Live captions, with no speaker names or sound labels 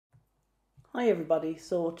Hi everybody,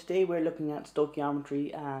 so today we're looking at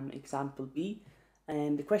Stoichiometry Example B,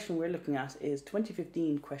 and the question we're looking at is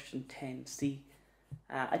 2015 question 10C.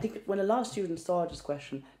 I think when a lot of students saw this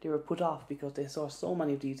question they were put off because they saw so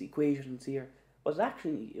many of these equations here, but it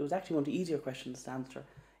was actually one of the easier questions to answer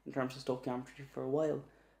in terms of stoichiometry for a while.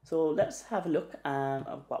 So let's have a look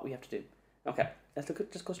at what we have to do. Okay,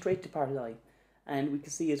 just go straight to part I, and we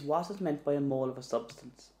can see is what is meant by a mole of a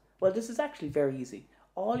substance. Well, this is actually very easy.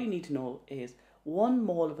 All you need to know is 1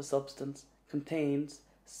 mole of a substance contains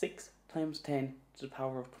 6 times 10 to the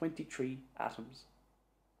power of 23 atoms.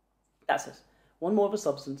 That's it. 1 mole of a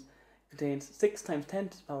substance contains 6 times 10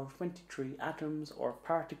 to the power of 23 atoms or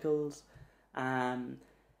particles. Um,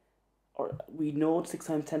 or we know 6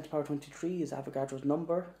 times 10 to the power of 23 is Avogadro's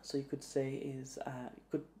number, so you could say you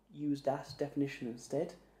could use that definition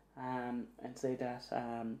instead, and say that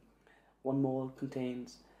 1 mole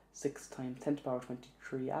contains 6 times 10 to the power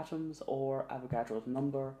 23 atoms, or Avogadro's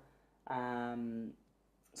number.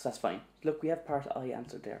 So that's fine. Look, we have part I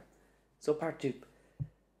answered there. So part 2.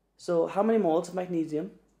 So how many moles of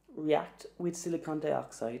magnesium react with silicon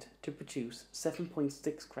dioxide to produce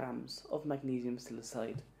 7.6 grams of magnesium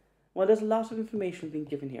silicide? Well, there's a lot of information being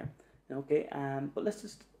given here, okay, but let's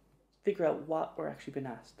just figure out what we're actually being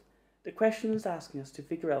asked. The question is asking us to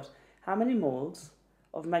figure out how many moles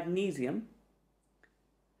of magnesium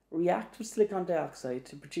react with silicon dioxide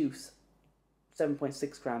to produce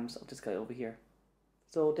 7.6 grams of this guy over here.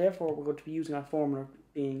 So therefore we're going to be using our formula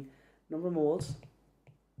being number of moles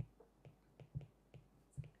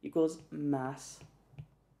equals mass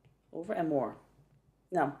over MR.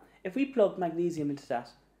 Now, if we plug magnesium into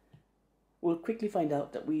that, we'll quickly find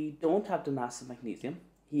out that we don't have the mass of magnesium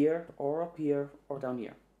here or up here or down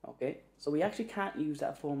here. Okay, so we actually can't use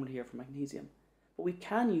that formula here for magnesium, but we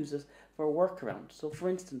can use it for a workaround. So for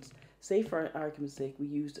instance, say for argument's sake we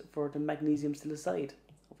used it for the magnesium silicide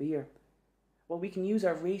over here. Well, we can use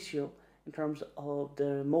our ratio in terms of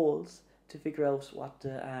the moles to figure out what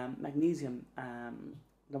the magnesium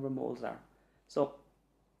number of moles are. So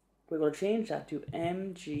we're going to change that to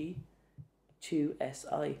Mg2Si,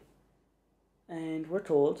 and we're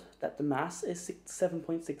told that the mass is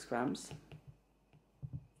 7.6 grams,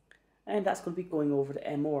 and that's going to be going over the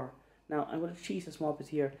MR. Now I'm going to cheat a small bit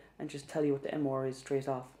here and just tell you what the MR is straight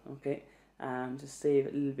off, okay, to save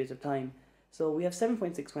a little bit of time. So we have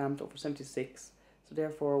 7.6 grams over 76, so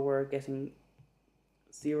therefore we're getting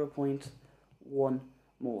 0.1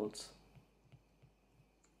 moles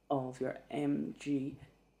of your Mg2Si.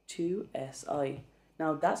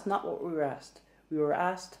 Now that's not what we were asked. We were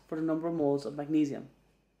asked for the number of moles of magnesium.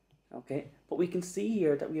 Okay, but we can see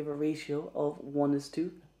here that we have a ratio of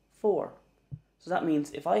 1:4. So that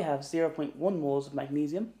means if I have 0.1 moles of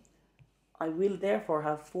magnesium, I will therefore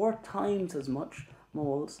have 4 times as much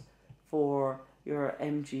moles for your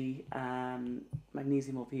Mg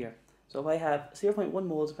magnesium over here. So if I have 0.1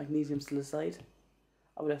 moles of magnesium silicide,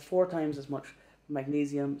 I would have 4 times as much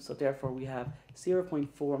magnesium, so therefore we have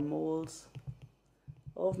 0.4 moles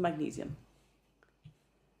of magnesium.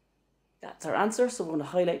 That's our answer, so we're going to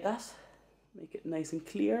highlight that, make it nice and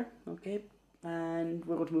clear, okay, and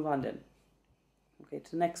we're going to move on then, okay,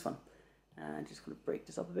 to the next one. And just going to break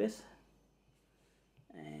this up a bit,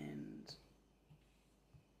 and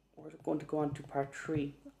we're going to go on to part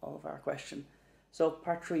 3 of our question. So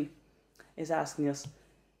part 3 is asking us,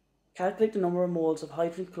 calculate the number of moles of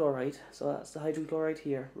hydrogen chloride, so that's the hydrogen chloride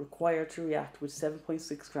here, required to react with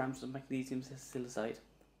 7.6 grams of magnesium silicide.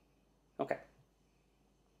 Okay.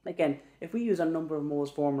 Again, if we use our number of moles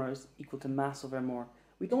formula is equal to mass over MR,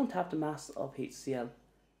 we don't have the mass of HCl.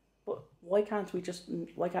 But why can't we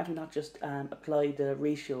not just apply the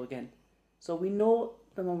ratio again? So we know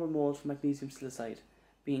the number of moles for magnesium silicide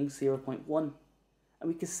being 0.1, and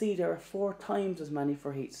we can see there are 4 times as many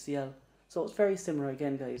for HCl. So it's very similar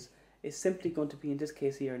again, guys. It's simply going to be, in this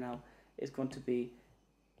case here now, is going to be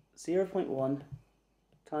 0.1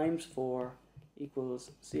 times 4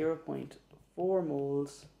 equals 0.4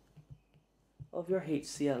 moles of your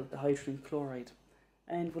HCl, the hydrogen chloride,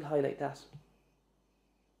 and we'll highlight that.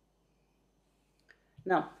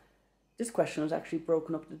 Now, this question was actually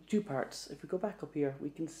broken up into 2 parts. If we go back up here, we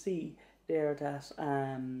can see there that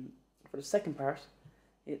for the second part,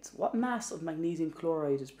 it's what mass of magnesium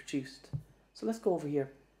chloride is produced. So let's go over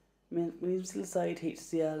here. Magnesium silicide,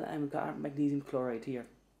 HCl, and we've got our magnesium chloride here.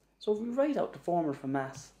 So we write out the formula for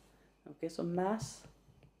mass. Okay, so mass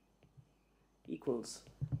equals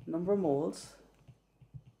number of moles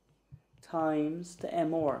times the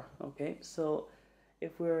MR. Okay, so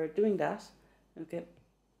if we're doing that, okay,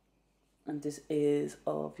 and this is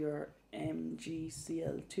of your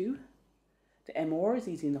MgCl2, The MR is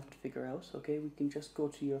easy enough to figure out, okay? We can just go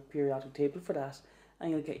to your periodic table for that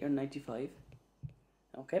and you'll get your 95.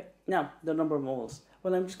 Okay, now the number of moles.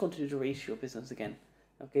 Well, I'm just going to do the ratio business again.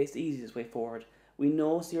 Okay, it's the easiest way forward. We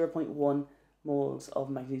know 0.1 moles of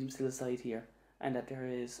magnesium silicide here, and that there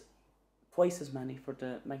is twice as many for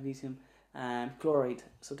the magnesium chloride.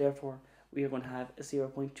 So therefore, we are going to have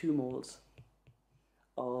 0.2 moles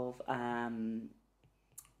of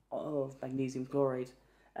magnesium chloride.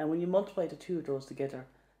 And when you multiply the two of those together,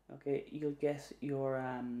 okay, you'll get your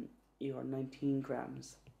 19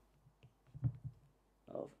 grams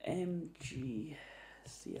of MgCl2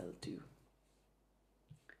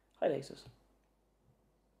 highlighted.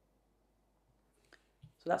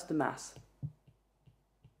 So that's the mass.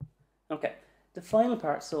 Okay, the final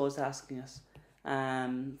part so is asking us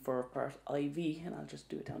for part IV, and I'll just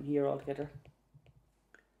do it down here all together.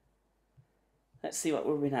 Let's see what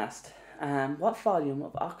we're being asked. What volume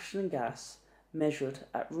of oxygen gas measured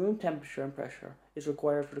at room temperature and pressure is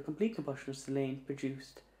required for the complete combustion of silane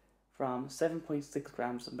produced from 7.6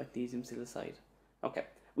 grams of magnesium silicide? Okay,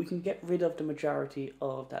 we can get rid of the majority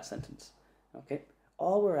of that sentence. Okay,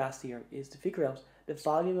 all we're asked here is to figure out the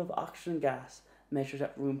volume of oxygen gas measured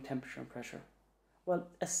at room temperature and pressure. Well,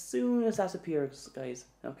 as soon as that appears, guys,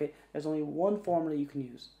 okay, there's only one formula you can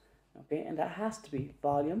use, okay, and that has to be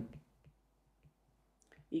volume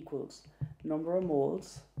equals number of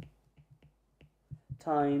moles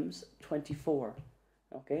times 24,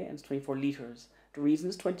 okay, and it's 24 liters. The reason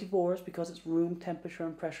it's 24 is because it's room temperature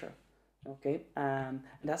and pressure, okay, and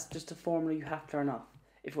that's just a formula you have to learn off.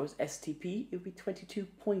 If it was STP, it would be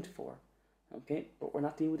 22.4, okay, but we're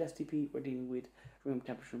not dealing with STP, we're dealing with room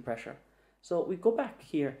temperature and pressure. So we go back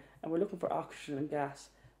here and we're looking for oxygen and gas.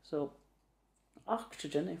 So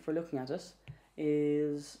oxygen, if we're looking at it,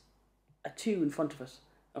 is a 2 in front of it.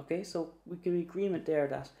 Okay, so we can be agreement there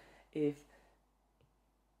that if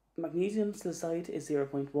magnesium silicide is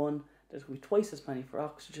 0.1, there's going to be twice as many for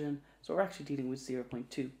oxygen, so we're actually dealing with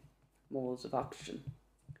 0.2 moles of oxygen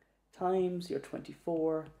times your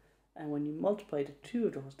 24, and when you multiply the two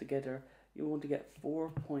of those together, you want to get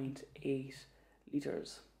 4.8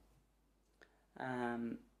 liters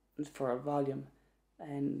for our volume.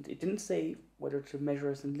 And it didn't say whether to measure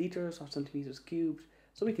us in liters or centimeters cubed,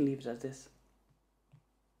 so we can leave it as this.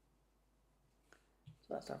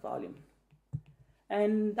 So that's our volume.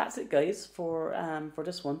 And that's it, guys, for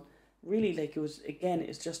this one. Really, like, it was, again,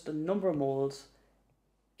 it's just the number of moles,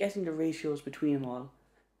 getting the ratios between them all,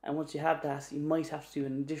 and once you have that, you might have to do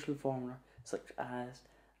an additional formula such as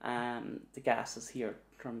the gases here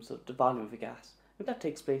in terms of the volume of the gas. If that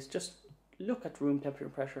takes place, just look at room temperature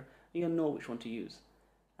and pressure, and you'll know which one to use.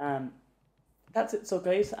 That's it. So,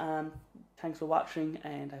 guys, thanks for watching,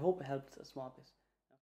 and I hope it helped a small bit.